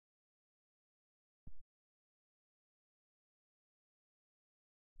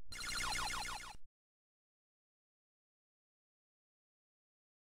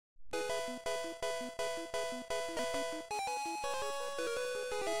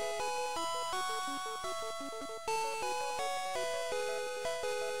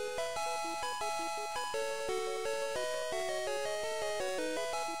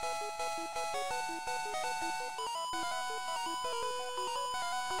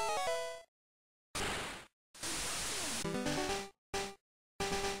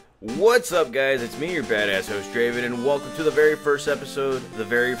What's up, guys? It's me, your badass host Draven, and welcome to the very first episode, the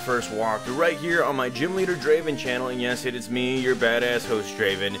very first walkthrough, right here on my Gym Leader Draven channel. And yes, it is me, your badass host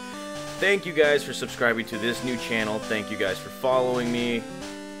Draven. Thank you guys for subscribing to this new channel. Thank you guys for following me,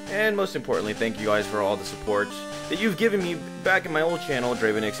 and most importantly, thank you guys for all the support that you've given me back in my old channel,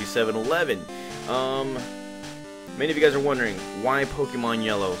 DravenXE711. Many of you guys are wondering, why Pokemon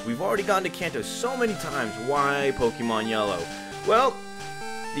Yellow? We've already gone to Kanto so many times. Why Pokemon Yellow? Well,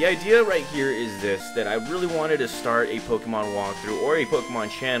 the idea right here is this, that I really wanted to start a Pokemon walkthrough or a Pokemon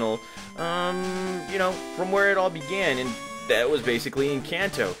channel, you know, from where it all began, and that was basically in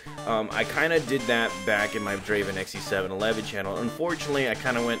Kanto. I kind of did that back in my Draven XE711 channel. Unfortunately, I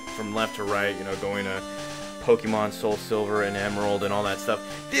kind of went from left to right, you know, going to Pokemon Soul Silver and Emerald and all that stuff.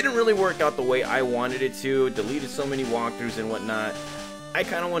 Didn't really work out the way I wanted it to, deleted so many walkthroughs and whatnot. I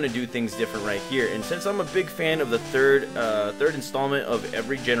kind of want to do things different right here, and since I'm a big fan of the third installment of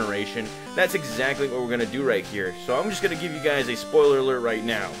every generation, that's exactly what we're going to do right here. So I'm just going to give you guys a spoiler alert right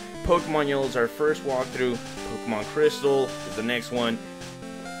now. Pokemon Yellow is our first walkthrough, Pokemon Crystal is the next one.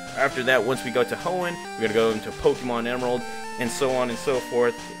 After that, once we go to Hoenn, we're going to go into Pokemon Emerald, and so on and so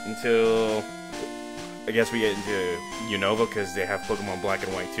forth, until I guess we get into Unova, because they have Pokemon Black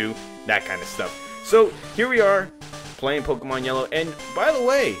and White too, that kind of stuff. So here we are, playing Pokemon Yellow, and by the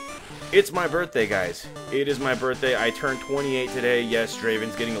way, it's my birthday, guys. It is my birthday. I turned 28 today. Yes,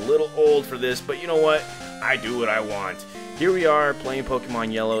 Draven's getting a little old for this, but you know what? I do what I want. Here we are playing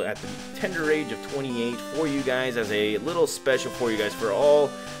Pokemon Yellow at the tender age of 28 for you guys, as a little special for you guys, for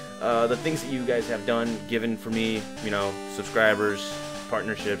all the things that you guys have done, given for me, you know, subscribers,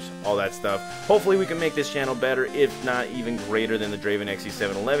 partnerships, all that stuff. Hopefully we can make this channel better, if not even greater than the Draven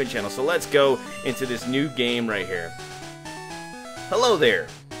XE711 channel. So let's go into this new game right here. Hello there,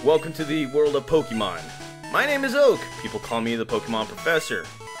 welcome to the world of Pokemon. My name is Oak, people call me the Pokemon Professor.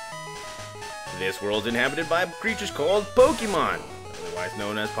 This world is inhabited by creatures called Pokemon, otherwise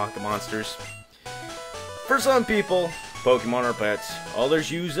known as Pocket Monsters. For some people, Pokemon are pets.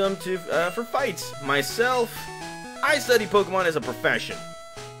 Others use them for fights. Myself, I study Pokemon as a profession.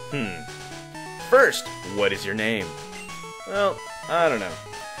 First, what is your name? Well, I don't know.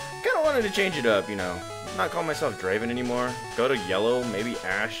 Kinda wanted to change it up, you know. Not call myself Draven anymore. Go to Yellow, maybe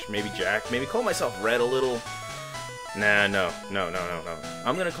Ash, maybe Jack, maybe call myself Red a little. Nah, no.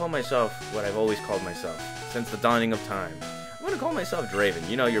 I'm gonna call myself what I've always called myself, since the dawning of time. I'm gonna call myself Draven.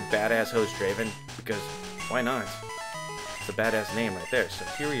 You know, your badass host Draven, because why not? It's a badass name right there. So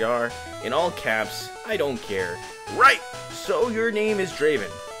here we are, in all caps, I don't care. Right! So your name is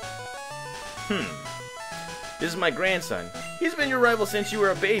Draven. This is my grandson. He's been your rival since you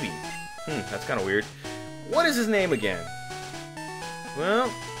were a baby. That's kind of weird. What is his name again? Well,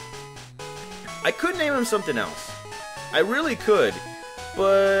 I could name him something else. I really could,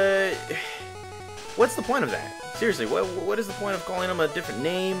 but what's the point of that? Seriously, what is the point of calling him a different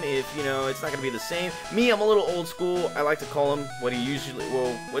name if, you know, it's not going to be the same? Me, I'm a little old school. I like to call him what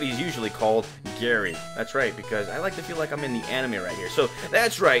he's usually called, Gary. That's right, because I like to feel like I'm in the anime right here. So,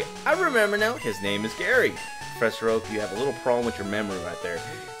 that's right, I remember now, his name is Gary. Professor Oak, you have a little problem with your memory right there.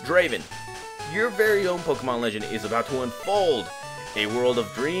 Draven, your very own Pokemon legend is about to unfold. A world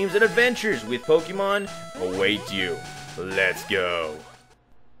of dreams and adventures with Pokemon await you. Let's go.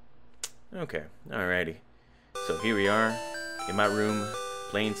 Okay, alrighty. So here we are, in my room,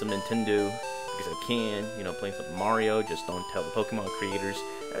 playing some Nintendo, because I can, you know, playing some Mario, just don't tell the Pokemon creators.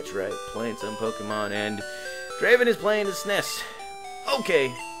 That's right, playing some Pokemon, and Draven is playing the SNES.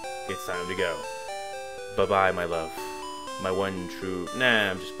 Okay, it's time to go. Bye-bye, my love. My one true...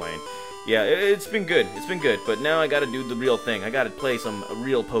 Nah, I'm just playing. Yeah, it's been good, but now I gotta do the real thing. I gotta play some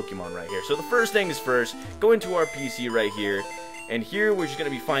real Pokemon right here. So the first thing is first, go into our PC right here, and here we're just gonna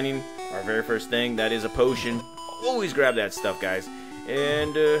be finding our very first thing, that is a potion. Always grab that stuff, guys.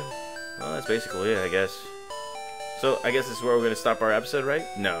 And, well, that's basically it, I guess. So, I guess this is where we're gonna stop our episode, right?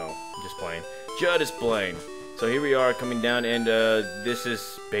 No, I'm just playing. Just playing. So here we are coming down, and this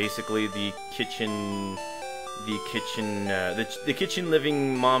is basically the kitchen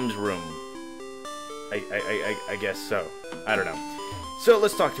living mom's room. I guess so. I don't know. So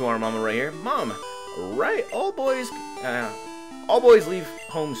let's talk to our mama right here. Mom, right? All boys leave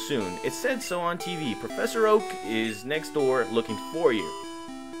home soon. It said so on TV. Professor Oak is next door looking for you.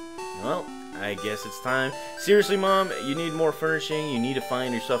 Well, I guess it's time. Seriously, Mom, you need more furnishing. You need to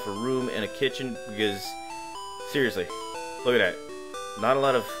find yourself a room and a kitchen, because seriously, look at that. Not a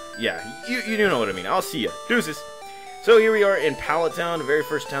lot of... Yeah, you know what I mean. I'll see ya. Deuces. So here we are in Pallet Town, the very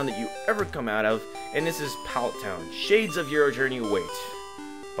first town that you ever come out of. And this is Pallet Town. Shades of your journey await.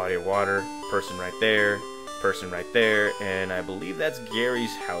 Body of water, person right there. person right there, and I believe that's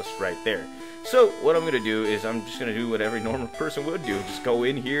Gary's house right there. So what I'm gonna do is I'm just gonna do what every normal person would do. Just go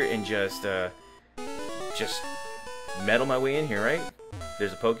in here and just meddle my way in here, right?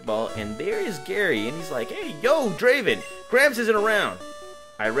 There's a Pokeball, and there is Gary, and he's like, hey, yo, Draven, Gramps isn't around.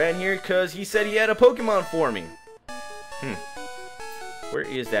 I ran here because he said he had a Pokemon for me. Where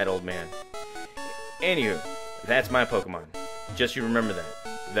is that old man? Anywho, that's my Pokemon. Just you remember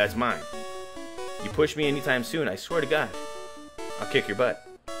that. That's mine. You push me anytime soon, I swear to God, I'll kick your butt.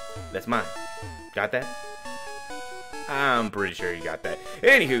 That's mine. Got that? I'm pretty sure you got that.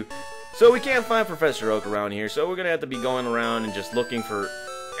 Anywho, so we can't find Professor Oak around here, so we're going to have to be going around and just looking for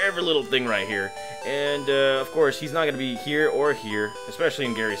every little thing right here. And, of course, he's not going to be here or here, especially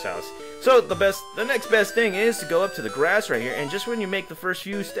in Gary's house. So, the next best thing is to go up to the grass right here, and just when you make the first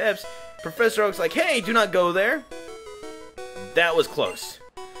few steps, Professor Oak's like, hey, do not go there. That was close.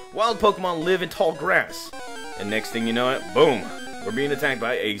 Wild Pokemon live in tall grass. And next thing you know it, boom, we're being attacked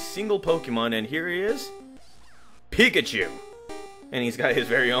by a single Pokemon, and here he is, Pikachu. And he's got his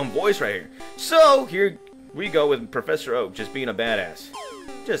very own voice right here. So, here we go with Professor Oak just being a badass.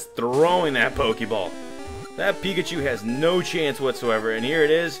 Just throwing that Pokeball. That Pikachu has no chance whatsoever, and here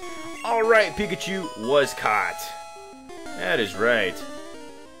it is. Alright, Pikachu was caught. That is right.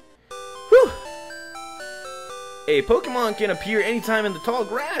 Whew. A Pokemon can appear anytime in the tall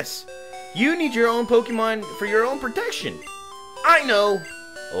grass. You need your own Pokemon for your own protection. I know.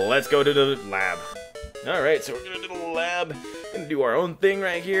 Let's go to the lab. Alright, so we're going to do the lab. Gonna do our own thing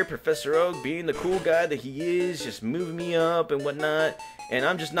right here. Professor Oak being the cool guy that he is, just moving me up and whatnot. And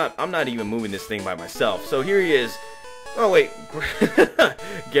I'm not even moving this thing by myself. So here he is. Oh wait,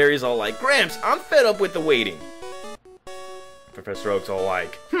 Gary's all like, Gramps, I'm fed up with the waiting. Professor Oak's all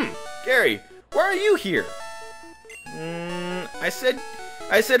like, Gary, why are you here? I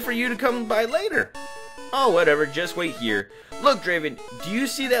said for you to come by later. Oh, whatever, just wait here. Look, Draven, do you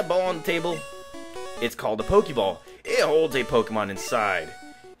see that ball on the table? It's called a Pokeball. It holds a Pokemon inside.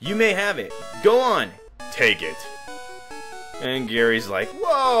 You may have it. Go on, take it. And Gary's like,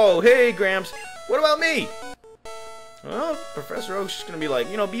 whoa, hey, Gramps, what about me? Well, Professor Oak's just gonna be like,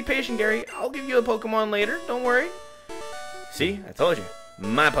 you know, be patient, Gary. I'll give you a Pokemon later. Don't worry. See, I told you.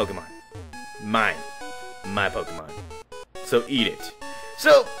 My Pokemon. Mine. My Pokemon. So eat it.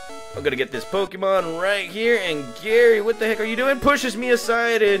 So, I'm gonna get this Pokemon right here, and Gary, what the heck are you doing? Pushes me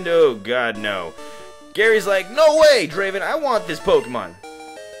aside, and oh god, no. Gary's like, no way, Draven, I want this Pokemon.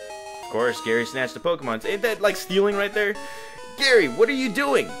 Of course, Gary snatched the Pokemon. Ain't that like stealing right there? Gary, what are you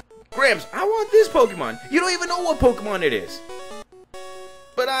doing? Gramps, I want this Pokemon. You don't even know what Pokemon it is.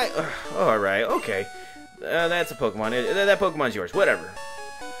 But alright, okay. That's a Pokemon. That Pokemon's yours. Whatever.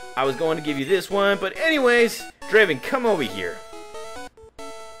 I was going to give you this one, but anyways, Draven, come over here.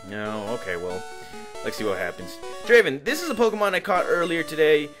 No, okay, well, let's see what happens. Draven, this is a Pokemon I caught earlier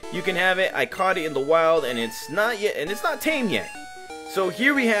today. You can have it. I caught it in the wild, and it's not tame yet. So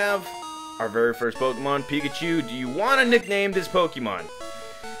here we have our very first Pokemon, Pikachu. Do you want to nickname this Pokemon?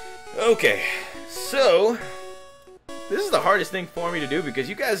 Okay, so this is the hardest thing for me to do because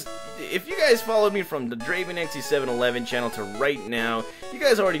you guys, if you guys followed me from the Draven XE711 channel to right now, you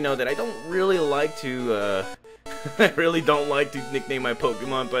guys already know that I don't really like to, I really don't like to nickname my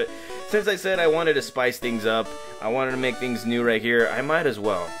Pokemon, but since I said I wanted to spice things up, I wanted to make things new right here, I might as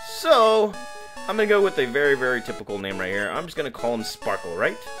well. So, I'm going to go with a very, very typical name right here. I'm just going to call him Sparkle,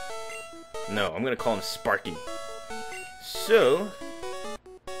 right? No, I'm going to call him Sparky. So,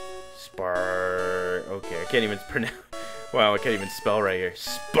 okay, I can't even pronounce. Wow, I can't even spell right here.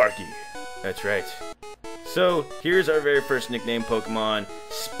 Sparky. That's right. So, here's our very first nickname Pokemon,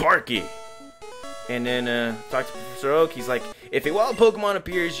 Sparky. And then, talk to Professor Oak. He's like, if a wild Pokemon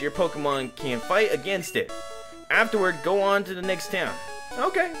appears, your Pokemon can fight against it. Afterward, go on to the next town.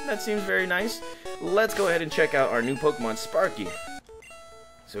 Okay, that seems very nice. Let's go ahead and check out our new Pokemon, Sparky.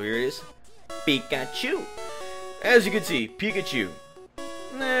 So here it is. Pikachu. As you can see, Pikachu.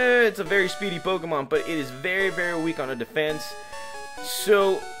 It's a very speedy Pokemon, but it is very, very weak on the defense.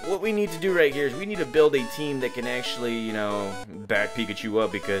 So, what we need to do right here is we need to build a team that can actually, you know, back Pikachu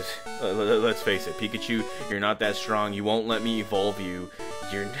up because, let's face it, Pikachu, you're not that strong. You won't let me evolve you.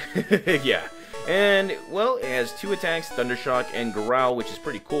 You're, yeah. And, well, it has 2 attacks, Thundershock and Growl, which is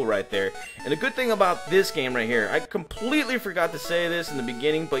pretty cool right there. And the good thing about this game right here, I completely forgot to say this in the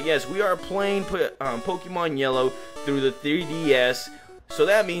beginning, but yes, we are playing Pokemon Yellow through the 3DS. So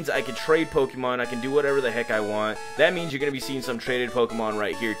that means I can trade Pokemon, I can do whatever the heck I want. That means you're going to be seeing some traded Pokemon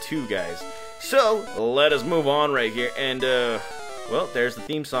right here too, guys. So, let us move on right here. And, well, there's the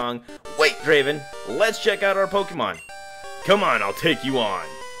theme song. Wait, Draven, let's check out our Pokemon. Come on, I'll take you on.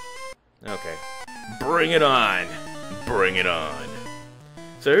 Okay. Bring it on. Bring it on.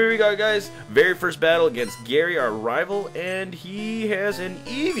 So here we go, guys. Very first battle against Gary, our rival, and he has an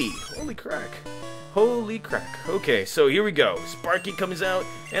Eevee. Holy crack. Holy crack. Okay, so here we go. Sparky comes out,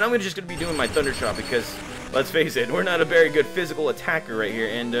 and I'm just going to be doing my Thunder Shot because, let's face it, we're not a very good physical attacker right here,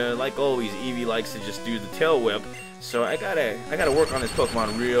 and like always, Eevee likes to just do the Tail Whip. So I gotta work on this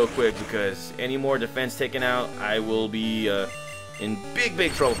Pokemon real quick because any more defense taken out, I will be in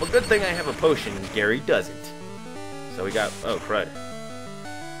big trouble. But good thing I have a potion, Gary doesn't. So we got, oh crud.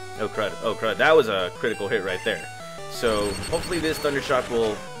 Oh crud, oh crud. That was a critical hit right there. So hopefully this Thunder Shock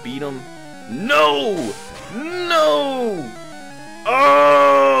will beat him. No! No!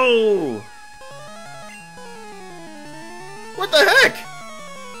 Oh! What the heck?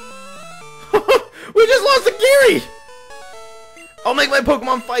 We just lost to Gary! I'll make my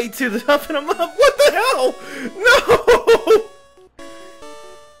Pokemon fight to the toughen him up. What the hell? No!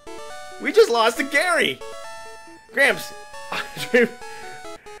 We just lost to Gary! Gramps.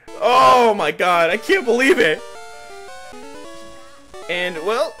 Oh my god, I can't believe it! And,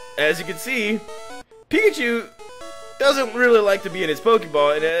 well, as you can see, Pikachu doesn't really like to be in his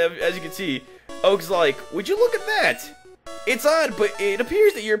Pokeball, and as you can see, Oak's like, would you look at that? It's odd, but it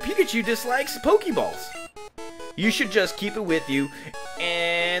appears that your Pikachu dislikes Pokeballs. You should just keep it with you,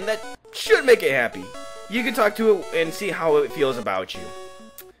 and that should make it happy. You can talk to it and see how it feels about you.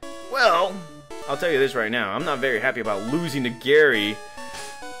 Well, I'll tell you this right now, I'm not very happy about losing to Gary.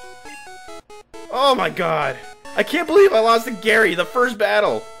 Oh my god. I can't believe I lost to Gary the first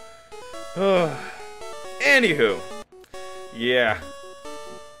battle. Anywho. Yeah.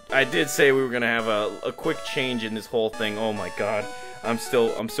 I did say we were gonna have a quick change in this whole thing. Oh my god. I'm still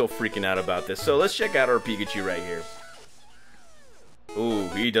freaking out about this. So let's check out our Pikachu right here. Ooh,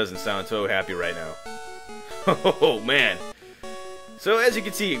 he doesn't sound so happy right now. Oh man. So as you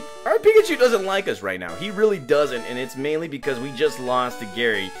can see, our Pikachu doesn't like us right now. He really doesn't, and it's mainly because we just lost to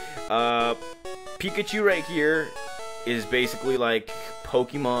Gary. Pikachu right here is basically like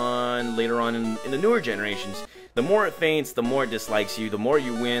Pokemon later on in the newer generations. The more it faints, the more it dislikes you. The more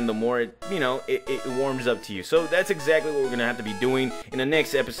you win, the more it, you know, it warms up to you. So that's exactly what we're going to have to be doing in the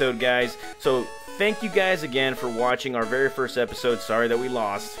next episode, guys. So thank you guys again for watching our very first episode. Sorry that we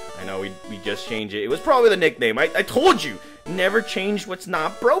lost. I know we just changed it. It was probably the nickname. I told you. Never change what's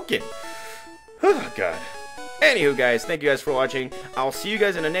not broken. Oh, God. Anywho, guys, thank you guys for watching. I'll see you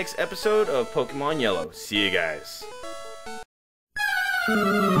guys in the next episode of Pokemon Yellow. See you guys.